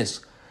saying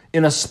this: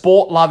 in a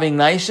sport-loving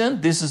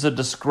nation, this is a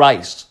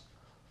disgrace.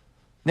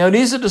 Now, it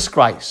is a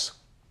disgrace.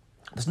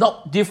 It's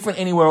not different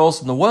anywhere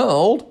else in the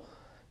world.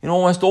 In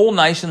almost all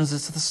nations,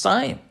 it's the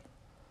same.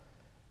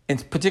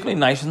 It's particularly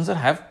nations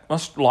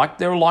that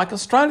they're like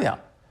Australia.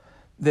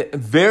 They're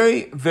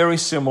very, very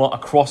similar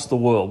across the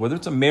world, whether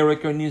it's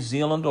America, New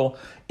Zealand, or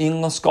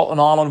England, Scotland,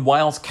 Ireland,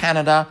 Wales,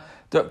 Canada,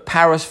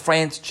 Paris,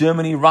 France,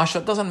 Germany, Russia.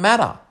 It doesn't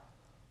matter.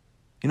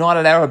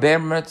 United Arab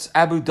Emirates,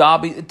 Abu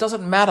Dhabi, it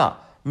doesn't matter.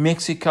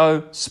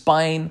 Mexico,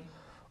 Spain,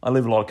 I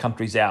leave a lot of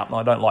countries out, and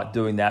I don't like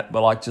doing that,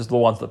 but like just the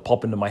ones that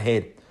pop into my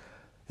head.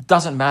 It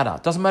doesn't matter.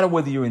 It doesn't matter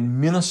whether you're in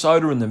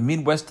Minnesota in the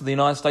Midwest of the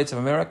United States of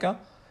America,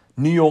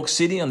 New York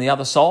City on the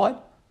other side,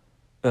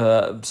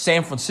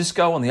 San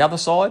Francisco on the other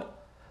side.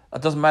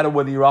 It doesn't matter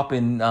whether you're up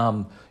in,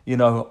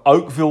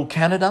 Oakville,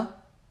 Canada.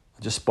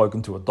 I've just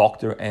spoken to a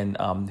doctor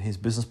and his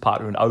business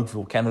partner in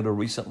Oakville, Canada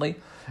recently.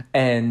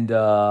 And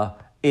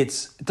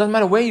it doesn't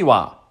matter where you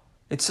are.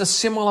 It's a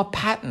similar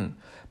pattern.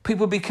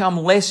 People become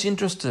less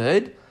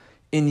interested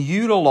in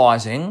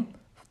utilizing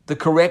the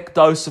correct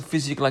dose of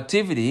physical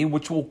activity,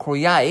 which will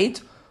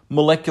create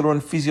molecular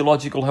and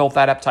physiological health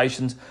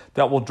adaptations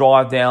that will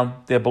drive down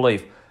their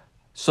belief.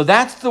 So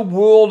that's the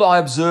world I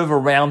observe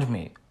around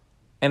me.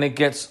 And it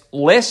gets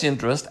less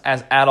interest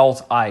as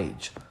adults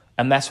age.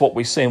 And that's what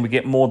we see, and we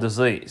get more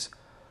disease.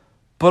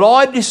 But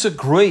I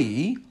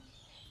disagree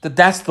that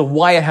that's the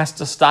way it has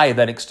to stay,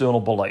 that external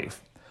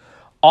belief.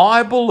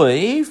 I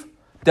believe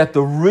that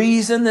the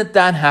reason that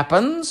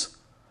happens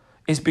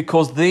is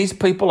because these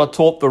people are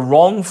taught the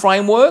wrong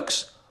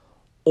frameworks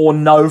or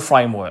no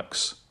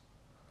frameworks.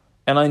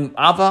 And in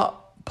other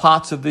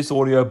parts of this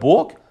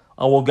audiobook,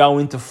 I will go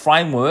into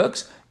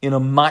frameworks in a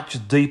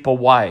much deeper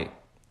way.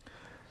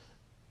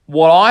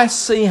 What I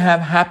see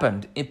have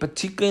happened,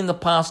 particularly in the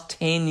past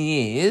 10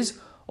 years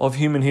of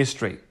human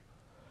history,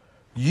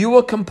 you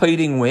are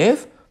competing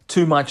with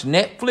too much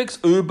Netflix,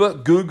 Uber,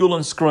 Google,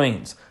 and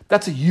screens.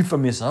 That's a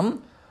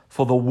euphemism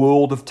for the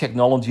world of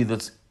technology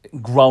that's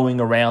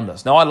growing around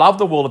us. Now, I love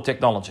the world of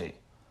technology,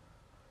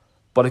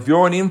 but if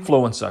you're an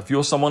influencer, if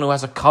you're someone who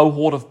has a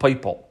cohort of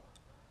people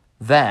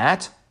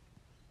that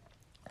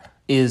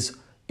is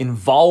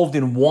involved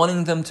in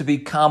wanting them to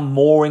become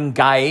more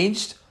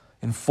engaged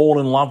and fall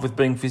in love with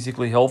being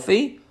physically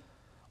healthy,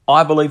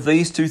 I believe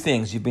these two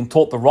things. You've been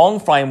taught the wrong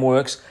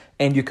frameworks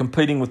and you're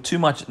competing with too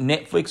much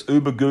Netflix,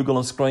 Uber, Google,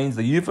 and screens,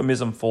 the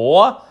euphemism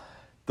for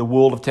the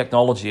world of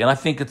technology. And I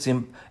think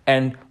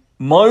and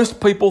most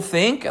people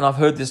think, and I've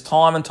heard this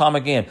time and time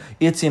again,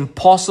 it's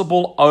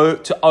impossible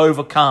to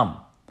overcome.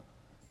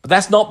 But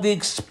that's not the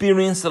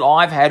experience that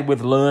I've had with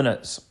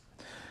learners.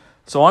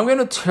 So I'm going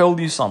to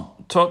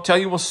tell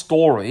you a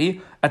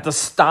story at the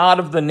start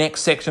of the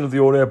next section of the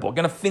audiobook. I'm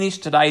going to finish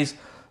today's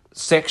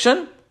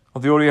section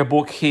of the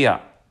audiobook here.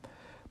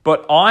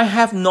 But I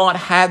have not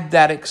had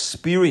that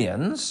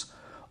experience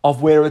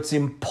of where it's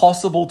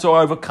impossible to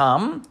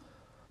overcome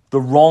the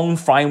wrong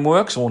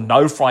frameworks or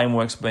no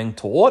frameworks being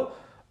taught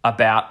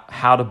about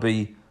how to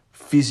be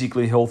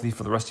physically healthy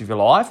for the rest of your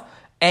life,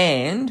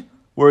 and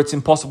where it's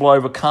impossible to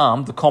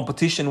overcome the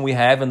competition we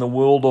have in the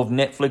world of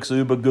Netflix,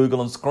 Uber,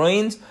 Google, and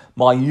screens,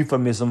 my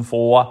euphemism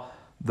for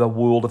the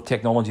world of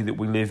technology that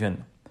we live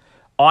in.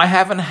 I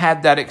haven't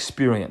had that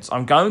experience.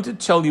 I'm going to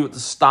tell you at the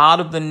start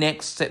of the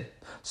next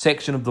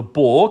section of the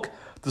book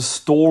the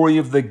story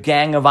of the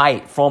Gang of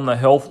 8 from the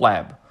Health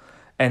Lab.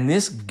 And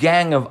this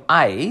Gang of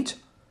 8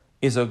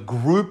 is a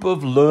group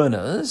of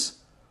learners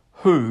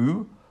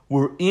who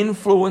were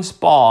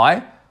influenced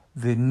by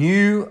the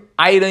new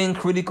 18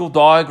 critical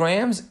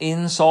diagrams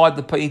inside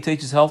the PE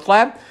Teachers Health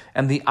Lab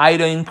and the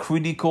 18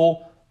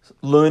 critical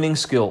learning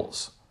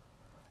skills.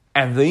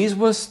 And these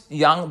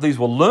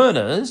were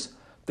learners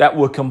that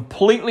were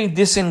completely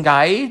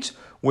disengaged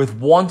with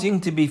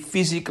wanting to be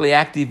physically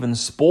active in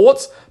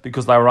sports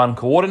because they were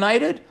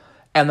uncoordinated,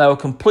 and they were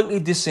completely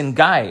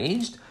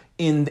disengaged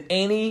in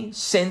any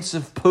sense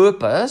of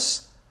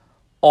purpose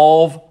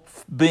of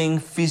being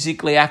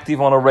physically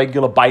active on a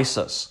regular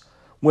basis.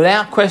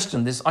 Without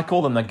question, I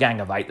call them the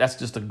Gang of 8. That's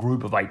just a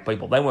group of 8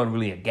 people. They weren't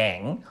really a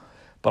gang,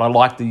 but I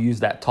like to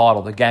use that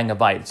title, the Gang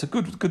of 8. It's a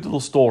good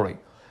little story,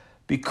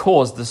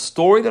 because the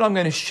story that I'm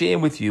going to share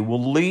with you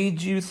will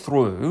lead you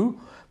through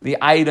the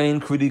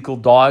 18 critical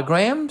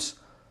diagrams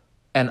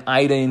and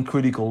 18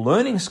 critical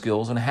learning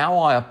skills and how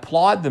I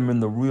applied them in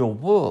the real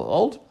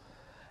world,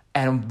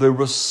 and the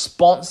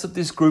response that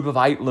this group of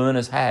 8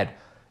 learners had.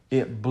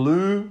 It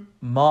blew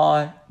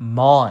my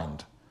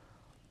mind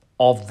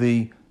of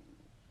the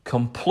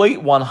complete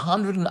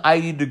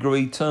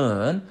 180-degree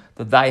turn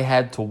that they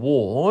had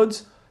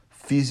towards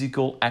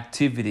physical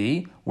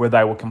activity, where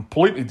they were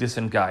completely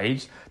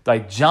disengaged. They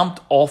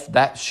jumped off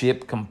that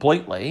ship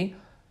completely,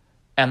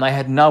 and they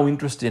had no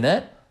interest in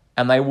it,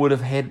 and they would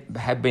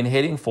have been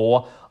heading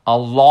for a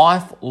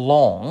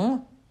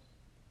lifelong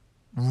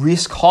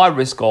high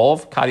risk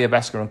of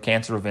cardiovascular and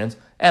cancer events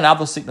and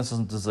other sicknesses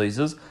and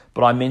diseases.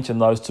 But I mentioned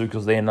those two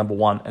because they're number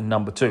 1 and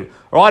number 2.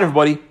 All right,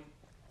 everybody,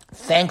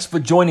 thanks for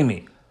joining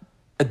me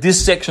at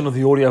this section of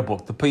the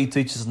audiobook, the PE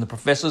Teachers and the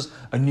Professors,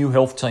 a new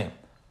health team.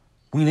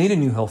 We need a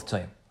new health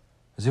team,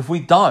 because if we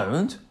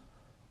don't,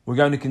 we're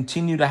going to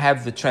continue to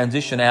have the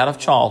transition out of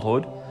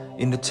childhood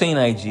into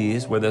teenage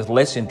years, where there's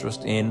less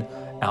interest in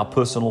our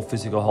personal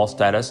physical health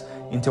status,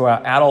 into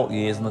our adult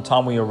years, and the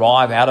time we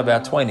arrive out of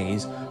our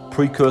 20s,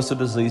 precursor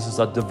diseases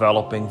are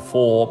developing,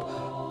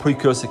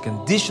 precursor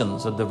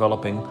conditions are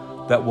developing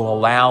that will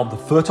allow the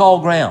fertile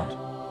ground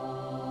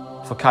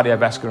for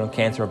cardiovascular and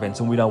cancer events,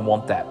 and we don't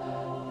want that.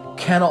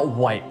 Cannot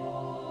wait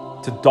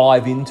to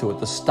dive into at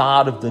the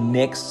start of the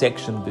next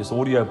section of this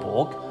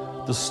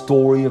audiobook, the the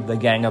story of the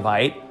Gang of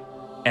Eight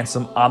and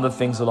some other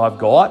things that I've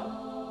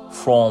got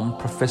from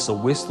Professor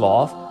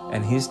Wislov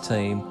and his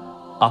team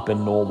up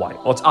in Norway.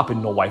 Well, it's up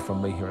in Norway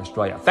from me here in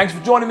Australia. Thanks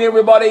for joining me,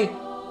 everybody.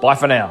 Bye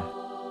for now.